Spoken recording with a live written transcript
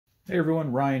Hey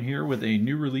everyone, Ryan here with a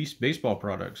new release baseball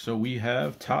product. So we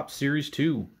have Topps Series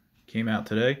 2, came out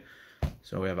today.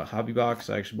 So we have a hobby box.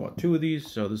 I actually bought 2 of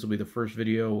these, so this will be the first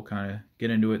video. We'll kind of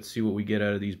get into it, see what we get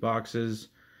out of these boxes.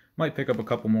 Might pick up a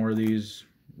couple more of these,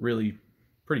 really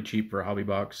pretty cheap for a hobby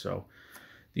box. So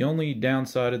the only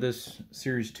downside of this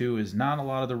Series 2 is not a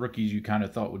lot of the rookies you kind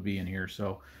of thought would be in here.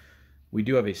 So we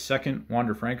do have a second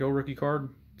Wander Franco rookie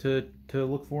card to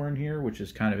look for in here, which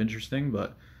is kind of interesting,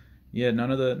 but yeah,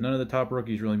 none of the top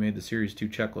rookies really made the Series 2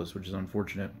 checklist, which is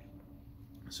unfortunate.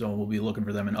 So we'll be looking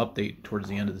for them an update towards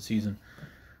the end of the season.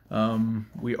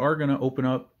 We are going to open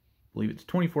up, I believe it's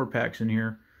 24 packs in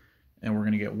here, and we're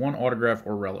going to get 1 autograph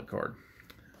or relic card.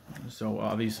 So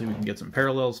obviously we can get some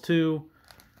parallels too.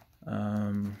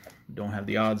 Don't have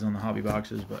the odds on the hobby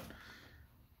boxes, but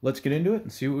let's get into it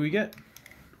and see what we get.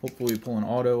 Hopefully we pull an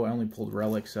auto. I only pulled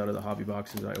relics out of the hobby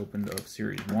boxes I opened of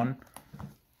Series 1.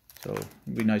 So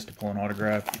it'd be nice to pull an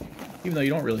autograph, even though you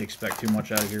don't really expect too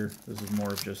much out of here. This is more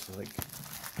of just like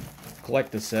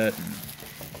collect the set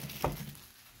and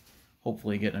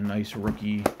hopefully get a nice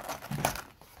rookie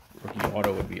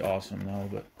auto would be awesome though.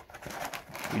 But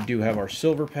we do have our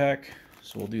silver pack,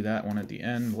 so we'll do that one at the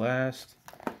end last.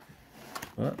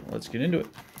 But let's get into it.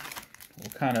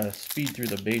 We'll kind of speed through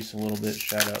the base a little bit,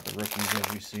 shout out the rookies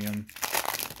as we see them.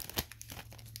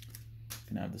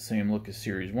 Gonna have the same look as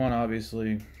Series 1,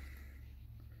 obviously.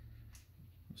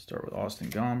 Start with Austin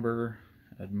Gomber,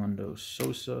 Edmundo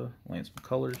Sosa, Lance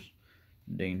McCullers,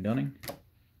 Dane Dunning,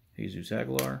 Jesus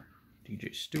Aguilar,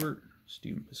 DJ Stewart,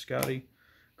 Steven Piscotty,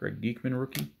 Greg Deichmann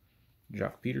rookie,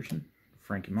 Jock Peterson,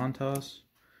 Frankie Montas,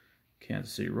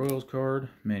 Kansas City Royals card,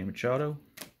 Manny Machado,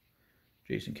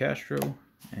 Jason Castro,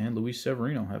 and Luis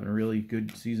Severino having a really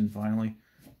good season finally,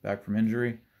 back from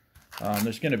injury.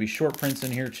 There's going to be short prints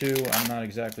in here too. I'm not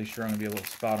exactly sure I'm going to be able to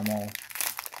spot them all.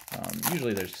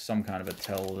 Usually there's some kind of a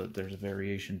tell that there's a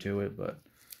variation to it, but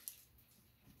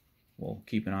we'll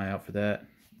keep an eye out for that.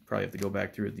 Probably have to go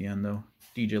back through at the end though.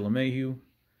 DJ LeMahieu,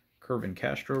 Kervin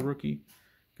Castro rookie.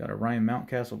 Got a Ryan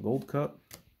Mountcastle Gold Cup.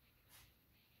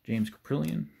 James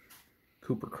Caprillion,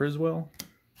 Cooper Criswell,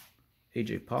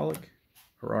 AJ Pollock,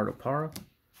 Gerardo Parra,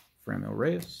 Franmil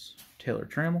Reyes, Taylor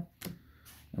Trammell.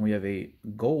 And we have a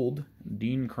gold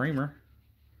Dean Kramer.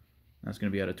 That's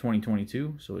going to be out of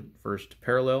 2022. So first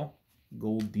parallel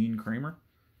gold Dean Kramer.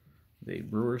 The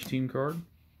Brewers team card,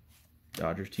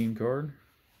 Dodgers team card,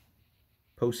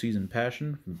 postseason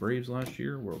passion from the Braves last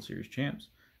year, World Series champs,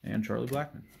 and Charlie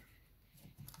Blackmon.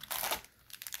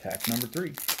 Pack number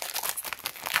 3.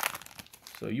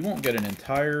 So you won't get an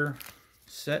entire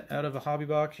set out of a hobby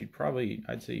box.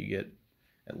 I'd say you get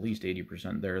at least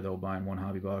 80% there though, buying one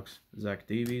hobby box. Zach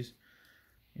Davies,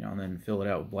 and then fill it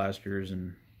out with blasters,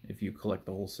 and if you collect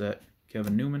the whole set,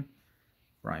 Kevin Newman,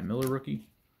 Ryan Miller rookie,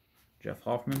 Jeff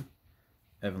Hoffman,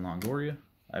 Evan Longoria.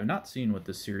 I have not seen what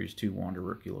this Series 2 Wander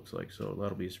rookie looks like, so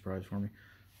that'll be a surprise for me.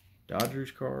 Dodgers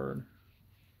card,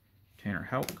 Tanner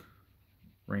Houck,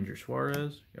 Ranger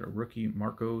Suarez, got a rookie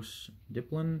Marcos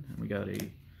Diplin, and we got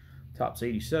a Topps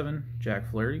 87, Jack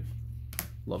Flaherty.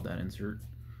 Love that insert.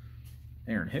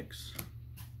 Aaron Hicks,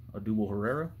 Odubel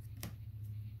Herrera.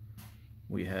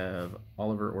 We have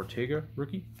Oliver Ortega,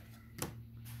 rookie.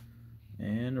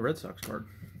 And a Red Sox card.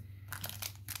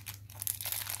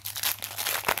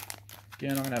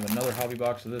 Again, I'm going to have another hobby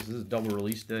box of this. This is double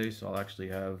release day, so I'll actually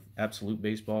have Absolute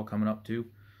Baseball coming up too.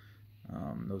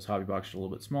 Those hobby boxes are a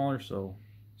little bit smaller, so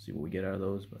see what we get out of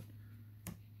those. But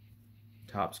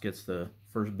Topps gets the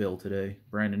first bill today.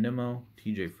 Brandon Nimmo,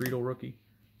 TJ Friedl, rookie.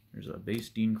 There's a base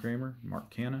Dean Kramer,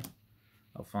 Mark Canha,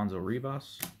 Alfonso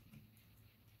Rivas.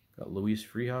 Got Luis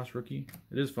Frias rookie.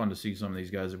 It is fun to see some of these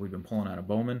guys that we've been pulling out of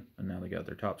Bowman, and now they got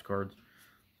their Topps cards.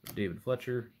 So David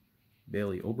Fletcher,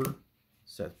 Bailey Ober,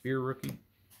 Seth Beer rookie.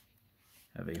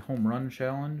 Have a home run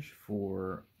challenge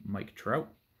for Mike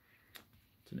Trout.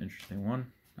 It's an interesting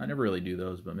one. I never really do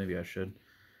those, but maybe I should.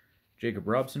 Jacob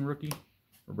Robson rookie,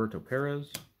 Roberto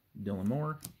Perez, Dylan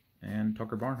Moore, and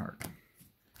Tucker Barnhart.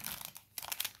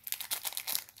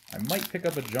 I might pick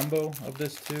up a jumbo of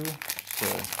this too,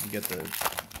 so you get the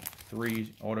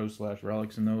 3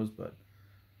 auto/relics in those, but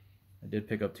I did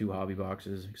pick up 2 hobby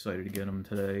boxes. Excited to get them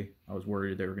today. I was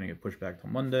worried they were going to get pushed back till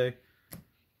Monday,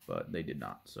 but they did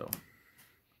not. So,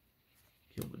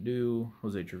 Kilbadu,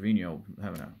 Jose Trevino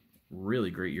having a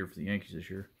really great year for the Yankees this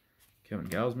year. Kevin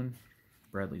Gausman,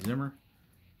 Bradley Zimmer,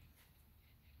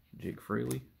 Jake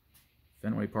Fraley,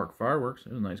 Fenway Park Fireworks.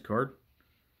 There's a nice card.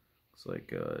 Looks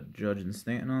like Judge and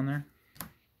Stanton on there.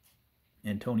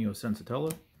 Antonio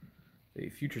Sensatella. The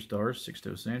Future Stars,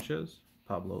 Sixto Sanchez,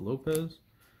 Pablo Lopez,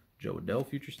 Joe Adell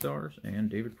Future Stars, and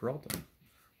David Peralta.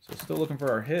 So still looking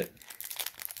for our hit.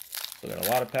 Still got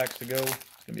a lot of packs to go.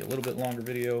 It's going to be a little bit longer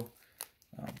video.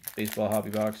 Baseball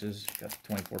hobby boxes. Got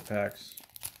 24 packs.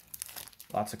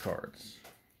 Lots of cards.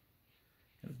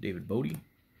 David Bodie.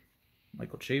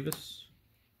 Michael Chavis.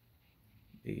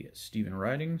 A Steven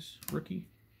Ridings rookie.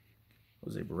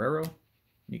 Jose Barrero.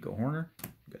 Nico Horner.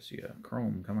 You guys see a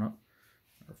chrome coming up.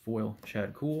 Our foil,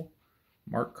 Chad Kuhl.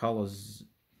 Mark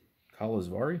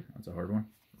Kalasvari. That's a hard one.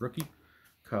 Rookie.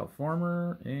 Kyle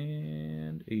Farmer.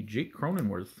 And a Jake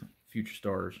Cronenworth Future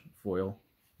Stars foil.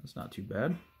 That's not too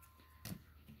bad.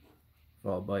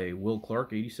 Followed by a Will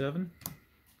Clark 87.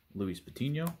 Luis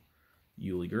Patino.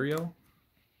 Yuli Gurriel.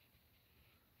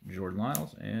 Jordan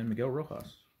Lyles. And Miguel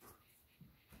Rojas.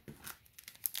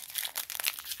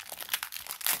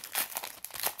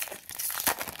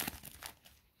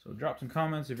 So drop some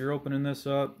comments if you're opening this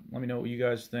up. Let me know what you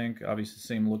guys think. Obviously,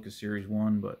 same look as Series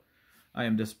 1, but I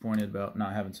am disappointed about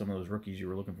not having some of those rookies you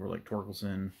were looking for, like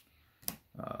Torkelson,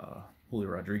 Julio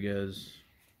Rodriguez.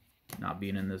 Not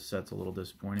being in this set's a little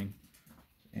disappointing.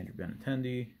 Andrew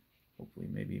Benintendi. Hopefully,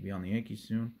 maybe be on the Yankees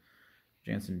soon.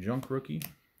 Jansen Junk rookie.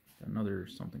 Got another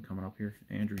something coming up here.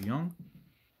 Andrew Young.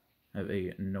 Have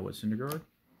a Noah Syndergaard.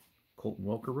 Colton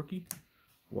Welker rookie.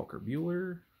 Walker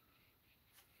Buehler.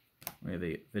 We have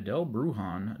a Vidal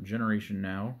Brujan Generation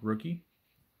Now rookie.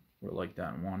 Would like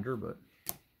that in Wander, but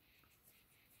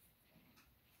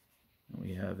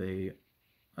we have a,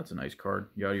 that's a nice card.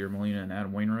 Yadier Molina and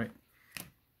Adam Wainwright.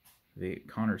 The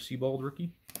Connor Seabold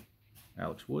rookie.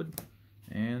 Alex Wood.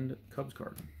 And Cubs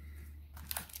card.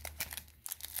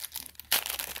 I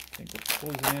think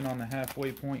we're closing in on the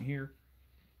halfway point here.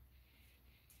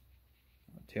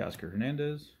 Teoscar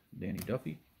Hernandez. Danny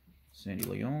Duffy. Sandy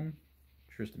Leon.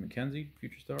 Tristan McKenzie,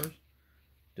 Future Stars.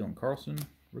 Dylan Carlson,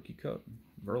 Rookie Cup.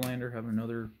 Verlander having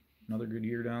another good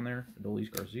year down there. Adolis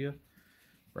Garcia.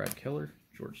 Brad Keller,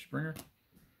 George Springer.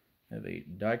 Have a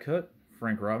die cut,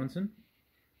 Frank Robinson.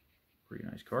 Pretty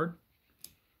nice card.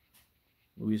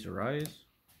 Luis Arias.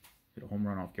 Hit a home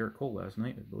run off Garrett Cole last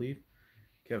night, I believe.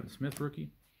 Kevin Smith, rookie.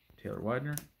 Taylor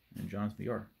Widener. And Jonathan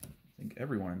VR. I think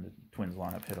everyone in the Twins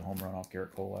lineup hit a home run off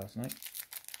Garrett Cole last night.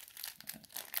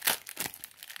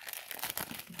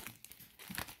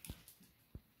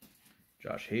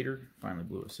 Josh Hader finally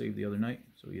blew a save the other night,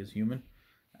 so he is human.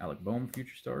 Alec Bohm,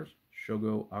 Future Stars.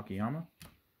 Shogo Akiyama.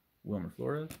 Wilmer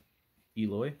Flores.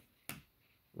 Eloy.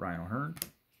 Ryan O'Hearn.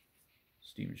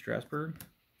 Steven Strasburg.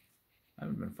 I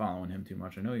haven't been following him too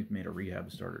much. I know he's made a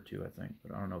rehab starter too, I think,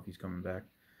 but I don't know if he's coming back.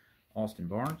 Austin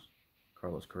Barnes.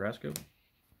 Carlos Carrasco.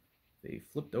 They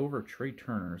flipped over Trey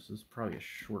Turner, so this is probably a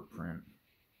short print.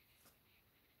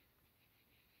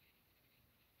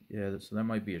 Yeah, so that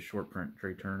might be a short print,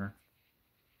 Trey Turner.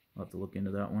 I'll have to look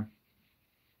into that one.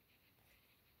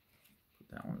 Put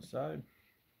that one aside.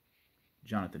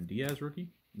 Jonathan Diaz, rookie.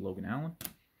 Logan Allen.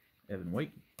 Evan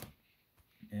White.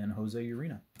 And Jose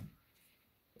Urena.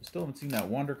 I still haven't seen that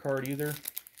Wander card either.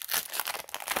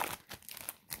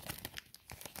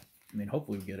 I mean,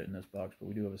 hopefully we get it in this box, but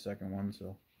we do have a second one,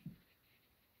 so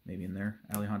maybe in there.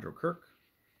 Alejandro Kirk.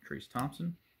 Trace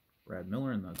Thompson. Brad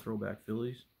Miller in the throwback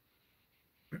Phillies.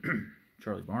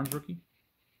 Charlie Barnes, rookie.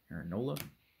 Aaron Nola.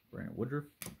 Brandon Woodruff.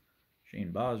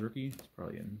 Shane Baz, rookie. It's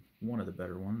probably in one of the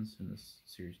better ones in this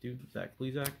series too. Zach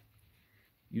Plesac.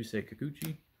 Yusei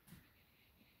Kikuchi.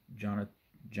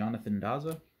 Jonathan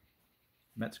Daza.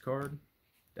 Mets card.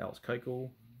 Dallas Keuchel,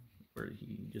 where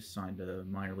he just signed a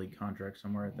minor league contract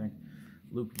somewhere, I think.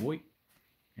 Luke Voigt.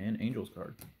 And Angels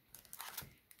card.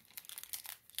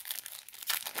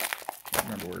 I don't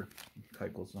remember where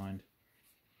Keuchel signed.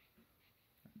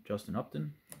 Justin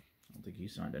Upton. I don't think he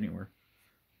signed anywhere.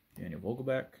 Daniel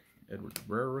Vogelback. Edward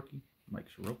Cabrera, rookie. Mike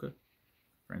Soroka.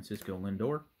 Francisco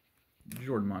Lindor.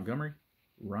 Jordan Montgomery.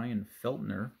 Ryan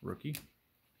Feltner, rookie.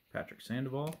 Patrick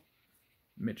Sandoval.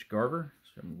 Mitch Garver.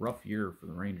 Some rough year for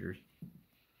the Rangers.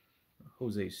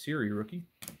 Jose Siri, rookie.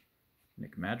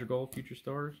 Nick Madrigal, Future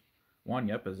Stars. Juan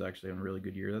Yepes is actually having a really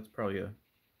good year. That's probably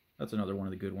that's another one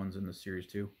of the good ones in this series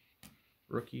too.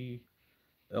 Rookie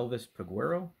Elvis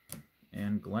Peguero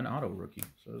and Glenn Otto, rookie.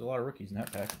 So there's a lot of rookies in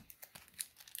that pack.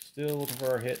 Still looking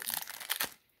for our hit.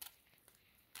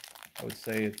 I would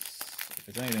say if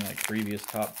it's anything like previous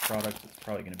top products, it's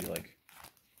probably going to be like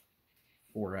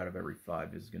 4 out of every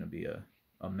 5 is going to be a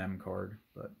mem card.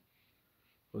 But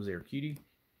Jose Urquidy,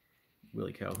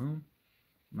 Willie Calhoun,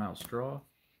 Miles Straw,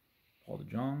 Paul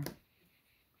DeJong,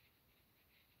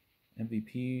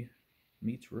 MVP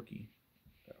meets rookie.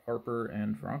 Harper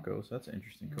and Franco, so that's an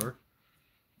interesting card.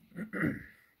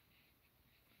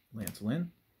 Lance Lynn,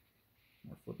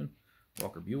 more flipping.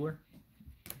 Walker Buehler,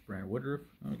 Brandon Woodruff.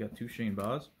 Oh, we got 2 Shane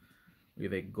Baz. We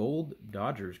have a gold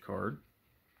Dodgers card.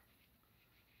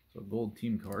 So gold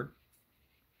team card.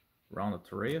 Ronald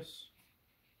Torreyes,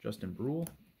 Justin Brule,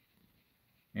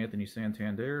 Anthony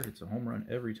Santander hits a home run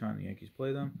every time the Yankees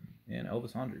play them, and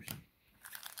Elvis Andrus.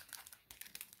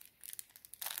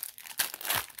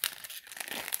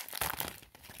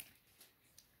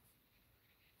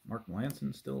 Mark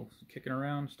Melancon still kicking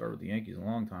around. Started with the Yankees a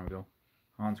long time ago.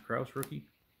 Hans Kraus, rookie.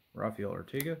 Rafael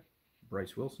Ortega.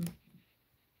 Bryce Wilson.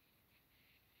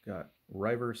 Got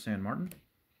River San Martin.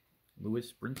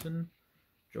 Louis Brinson.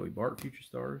 Joey Bart, Future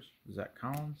Stars. Zach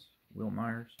Collins. Will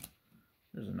Myers.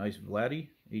 There's a nice Vladdy,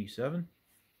 87.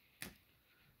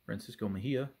 Francisco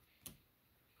Mejia.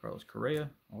 Carlos Correa.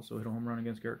 Also hit a home run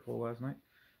against Garrett Cole last night.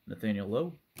 Nathaniel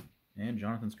Lowe. And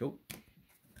Jonathan Scope.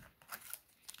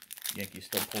 Yankees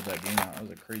still pulled that game out. That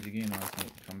was a crazy game last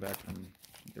night. Come back from,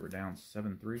 they were down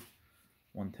 7-3,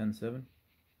 110-7.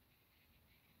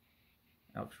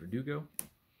 Alex Verdugo,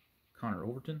 Connor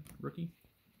Overton, rookie.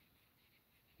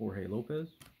 Jorge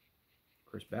Lopez,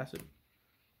 Chris Bassett,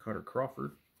 Carter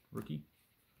Crawford, rookie.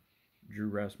 Drew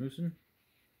Rasmussen,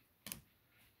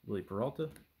 Willie Peralta,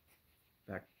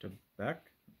 back to back.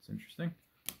 That's interesting.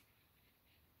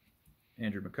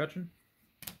 Andrew McCutchen,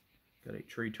 got a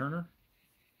Trey Turner,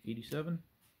 87.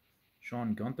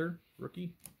 Sean Gunther,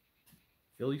 rookie.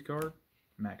 Phillies card,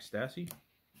 Max Stassi,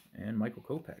 and Michael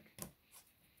Kopech.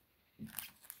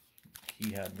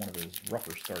 He had one of his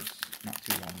rougher starts not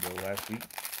too long ago last week.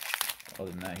 Other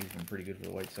than that, he's been pretty good for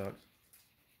the White Sox.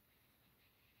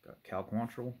 Got Cal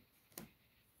Quantrill.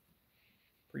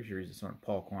 Pretty sure he's the son of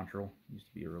Paul Quantrill. Used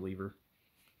to be a reliever.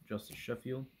 Justice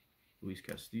Sheffield. Luis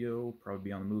Castillo, probably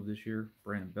be on the move this year.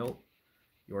 Brandon Belt.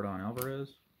 Yordan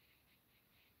Alvarez.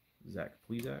 Zach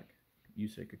Plesac,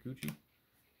 Yusei Kikuchi,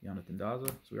 Jonathan Daza.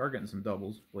 So we are getting some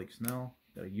doubles. Blake Snell,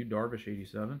 got a Yu Darvish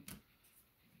 87.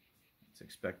 It's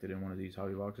expected in one of these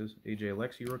hobby boxes. AJ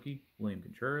Alexi rookie, William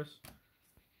Contreras,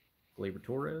 Gleyber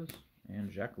Torres, and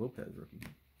Jack Lopez rookie.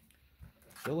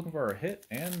 Still looking for our hit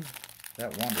and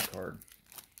that Wander card.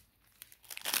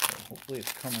 So hopefully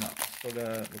it's coming up. Still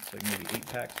got, looks like maybe 8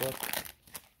 packs left.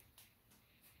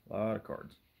 A lot of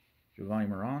cards. Giovanni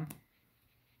Moran,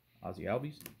 Ozzy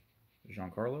Albies,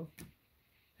 Giancarlo,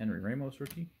 Henry Ramos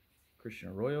rookie, Christian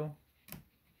Arroyo,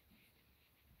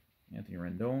 Anthony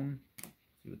Rendon.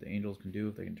 See what the Angels can do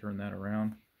if they can turn that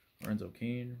around. Lorenzo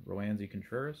Cain, Roansy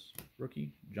Contreras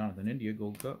rookie, Jonathan India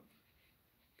Gold Cup.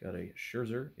 Got a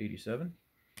Scherzer 87.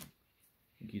 I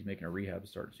think he's making a rehab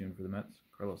start soon for the Mets.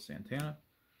 Carlos Santana,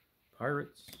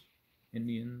 Pirates,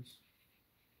 Indians,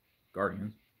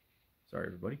 Guardians. Sorry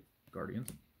everybody, Guardians.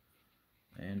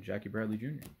 And Jackie Bradley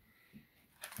Jr.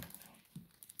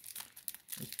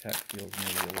 This pack feels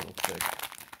maybe a little thick.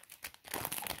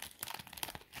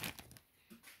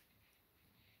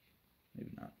 Maybe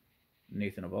not.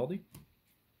 Nathan Eovaldi,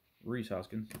 Rhys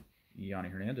Hoskins, Yanni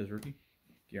Hernandez rookie,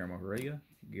 Guillermo Heredia,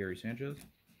 Gary Sanchez,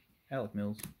 Alec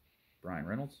Mills, Brian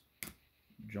Reynolds,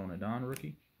 Jonah Don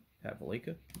rookie, Pat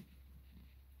Valleca,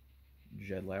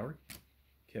 Jed Lowry,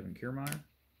 Kevin Kiermaier,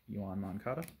 Yohan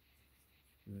Moncada,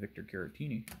 Victor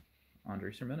Caratini,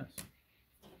 Andre Cermenes.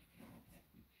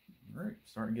 Alright,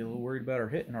 starting to get a little worried about our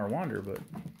hit and our Wander, but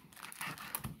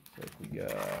looks like we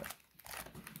got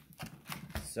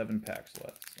 7 packs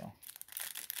left, so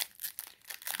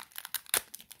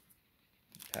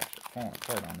packs are falling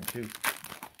apart on me too.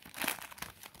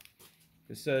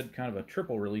 It said kind of a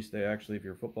triple release day actually if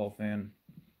you're a football fan.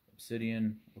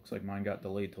 Obsidian, looks like mine got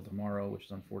delayed till tomorrow, which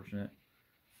is unfortunate.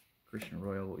 Christian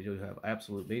Arroyo, but we do have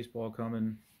Absolute Baseball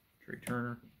coming. Trey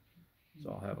Turner. So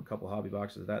I'll have a couple hobby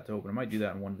boxes of that to open. I might do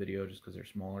that in one video just because they're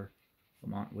smaller.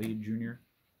 Lamont Wade Jr.,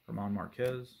 Herman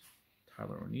Marquez,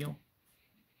 Tyler O'Neill,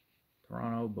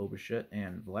 Toronto, Bo Bichette,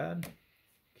 and Vlad,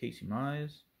 Casey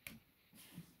Mize.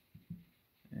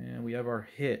 And we have our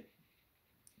hit,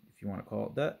 if you want to call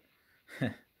it that.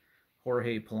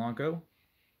 Jorge Polanco,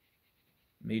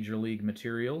 Major League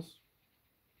Materials.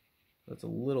 That's a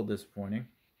little disappointing,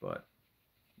 but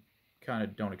kind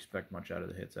of don't expect much out of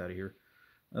the hits out of here.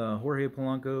 Jorge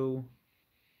Polanco,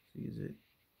 see, is it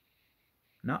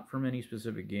not from any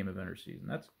specific game, event, or season?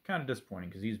 That's kind of disappointing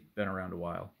because he's been around a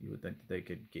while. You would think that they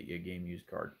could get you a game used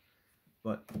card.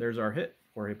 But there's our hit,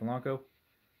 Jorge Polanco.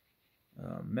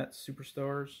 Mets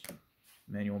Superstars,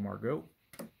 Manuel Margot,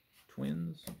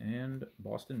 Twins, and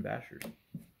Boston Bashers.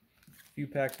 A few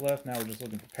packs left. Now we're just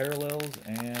looking for parallels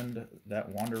and that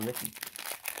Wander rookie.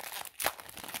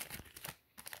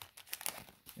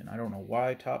 And I don't know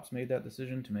why Topps made that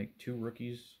decision to make 2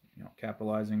 rookies, you know,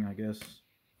 capitalizing, I guess,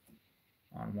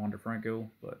 on Wander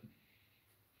Franco, but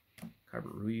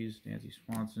Kyber Ruiz, Nancy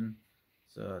Swanson.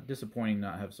 It's disappointing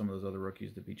not have some of those other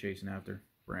rookies to be chasing after.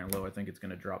 Brandon Lowe, I think it's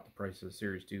going to drop the price of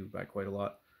Series 2 by quite a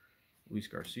lot. Luis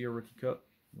Garcia rookie cut,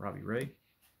 Robbie Ray,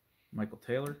 Michael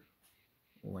Taylor,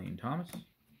 Lane Thomas,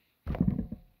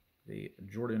 the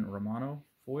Jordan Romano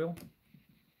foil,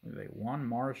 a Juan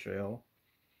Marichal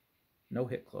no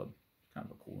hit club. Kind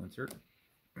of a cool insert.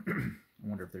 I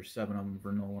wonder if there's 7 of them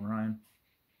for Nolan Ryan.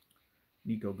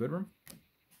 Nico Goodrum,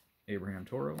 Abraham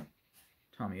Toro,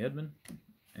 Tommy Edman,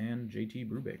 and JT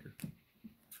Brubaker.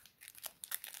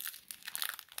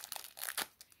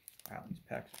 Wow, these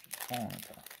packs are just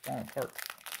falling apart.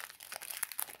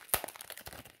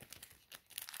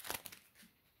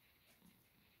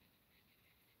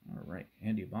 All right,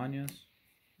 Andy Ibanez,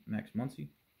 Max Muncy,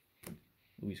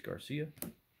 Luis Garcia,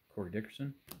 Corey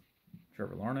Dickerson,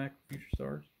 Trevor Larnach, Future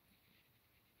Stars,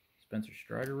 Spencer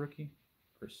Strider rookie,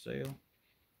 Chris Sale,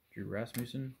 Drew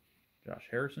Rasmussen, Josh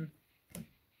Harrison,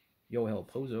 Yoel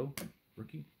Pozo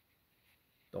rookie,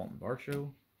 Dalton Varsho,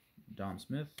 Dom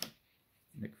Smith,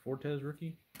 Nick Fortes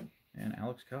rookie, and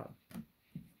Alex Cobb.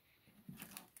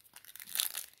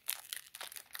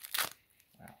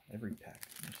 Wow, every pack.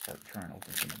 I'm going to start trying to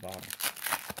open from the bottom.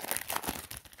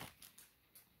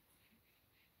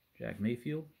 Jack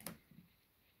Mayfield,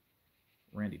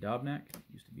 Randy Dobnak,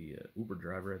 used to be an Uber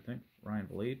driver, I think. Ryan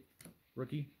Blade,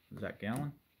 rookie. Zach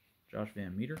Gallen, Josh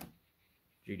Van Meter,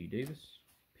 J.D. Davis,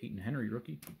 Peyton Henry,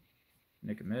 rookie.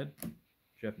 Nick Ahmed,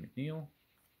 Jeff McNeil,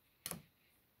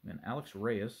 and Alex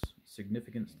Reyes,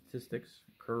 significant statistics,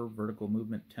 curve, vertical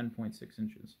movement, 10.6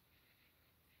 inches.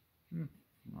 I don't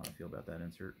know how I feel about that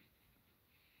insert.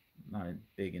 Not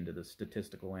big into the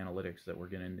statistical analytics that we're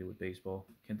getting into with baseball.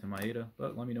 Kenta Maeda,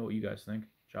 but let me know what you guys think.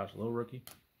 Josh Lowe, rookie.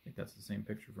 I think that's the same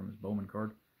picture from his Bowman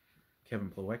card.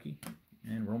 Kevin Plawecki,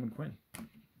 and Roman Quinn.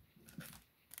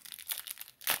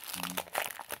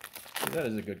 So that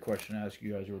is a good question to ask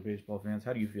you guys who are baseball fans.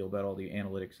 How do you feel about all the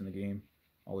analytics in the game?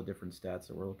 All the different stats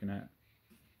that we're looking at.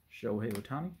 Shohei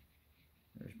Ohtani.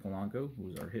 There's Polanco, who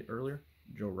was our hit earlier.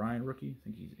 Joe Ryan, rookie. I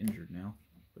think he's injured now,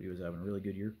 but he was having a really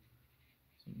good year.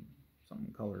 Some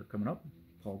color coming up.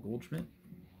 Paul Goldschmidt.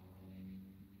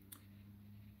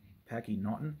 Packy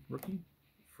Naughton, rookie.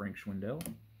 Frank Schwindel.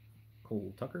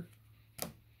 Cole Tucker.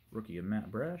 Rookie of Matt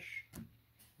Brash.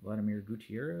 Vladimir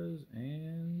Gutierrez.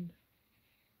 And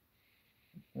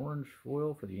orange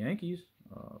foil for the Yankees.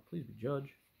 Please be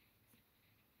judge.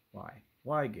 Why?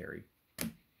 Why, Gary?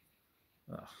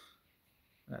 Ugh,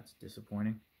 that's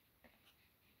disappointing.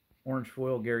 Orange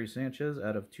foil Gary Sanchez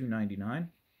out of 299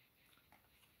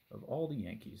 of all the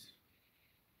Yankees.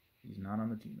 He's not on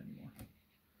the team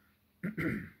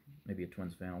anymore. Maybe a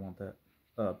Twins fan will want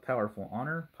that. Powerful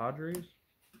Honor Padres.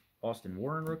 Austin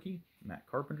Warren rookie. Matt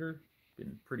Carpenter.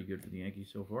 Been pretty good for the Yankees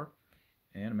so far.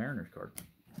 And a Mariners card.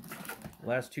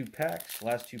 Last two packs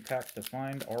to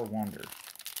find are Wander.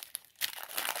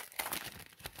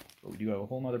 So we do have a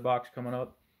whole nother box coming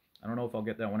up. I don't know if I'll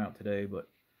get that one out today, but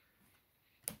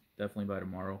definitely by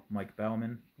tomorrow. Mike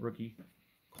Bauman, rookie.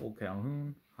 Cole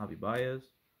Calhoun, Javi Baez,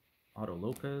 Otto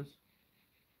Lopez,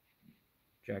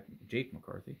 Jake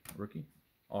McCarthy, rookie.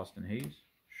 Austin Hayes,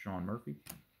 Sean Murphy,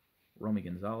 Romy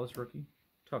Gonzalez, rookie.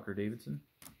 Tucker Davidson.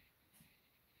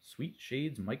 Sweet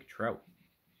Shades Mike Trout.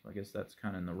 So I guess that's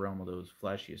kind of in the realm of those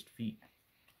flashiest feet.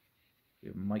 We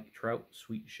have Mike Trout,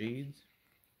 Sweet Shades,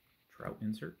 Trout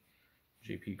insert.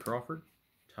 J.P. Crawford,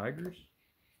 Tigers,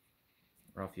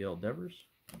 Rafael Devers,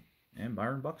 and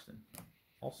Byron Buxton.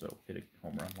 Also hit a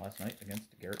home run last night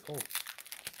against Garrett Cole.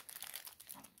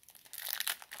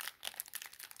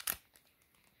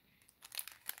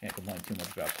 Can't complain too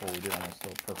much about Cole. We did almost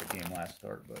throw a perfect game last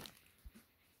start, but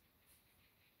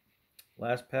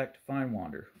last pack to find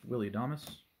Wander. Willie Adames,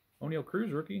 O'Neal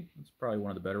Cruz rookie. That's probably one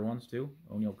of the better ones too.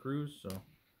 O'Neal Cruz, so at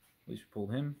least we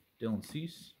pulled him. Dylan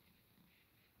Cease.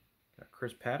 Got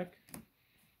Chris Paddock,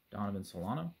 Donovan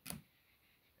Solano,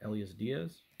 Elias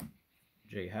Diaz,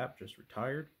 Jay Happ just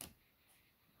retired,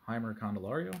 Heimer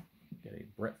Candelario, got a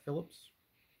Brett Phillips,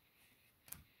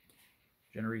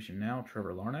 Generation Now,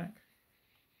 Trevor Larnach,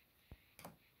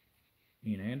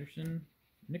 Ian Anderson,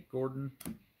 Nick Gordon,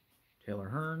 Taylor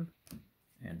Hearn,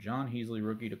 and John Heasley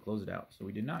rookie to close it out. So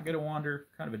we did not get a Wander,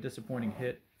 kind of a disappointing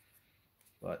hit,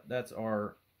 but that's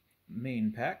our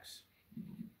main packs.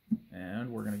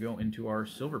 And we're going to go into our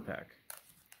silver pack.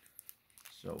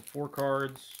 So 4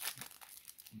 cards.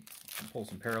 Pull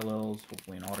some parallels.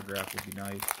 Hopefully an autograph would be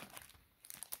nice.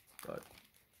 But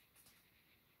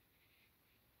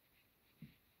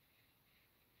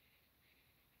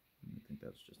I think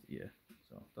that's just, yeah.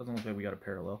 So it doesn't look like we got a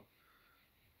parallel.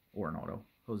 Or an auto.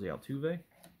 Jose Altuve.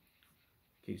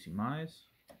 Casey Mize.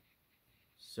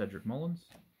 Cedric Mullins.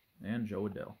 And Joe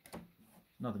Adell.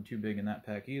 Nothing too big in that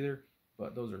pack either.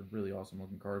 But those are really awesome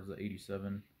looking cards, the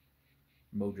 87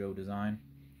 Mojo design.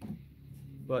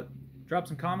 But drop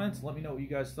some comments. Let me know what you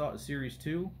guys thought of Series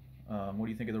 2. What do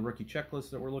you think of the rookie checklist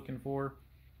that we're looking for?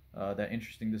 That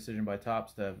interesting decision by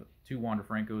Topps to have 2 Wander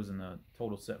Francos in the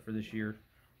total set for this year.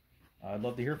 I'd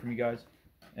love to hear from you guys.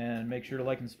 And make sure to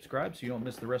like and subscribe so you don't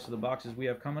miss the rest of the boxes we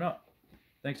have coming up.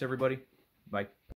 Thanks, everybody. Bye.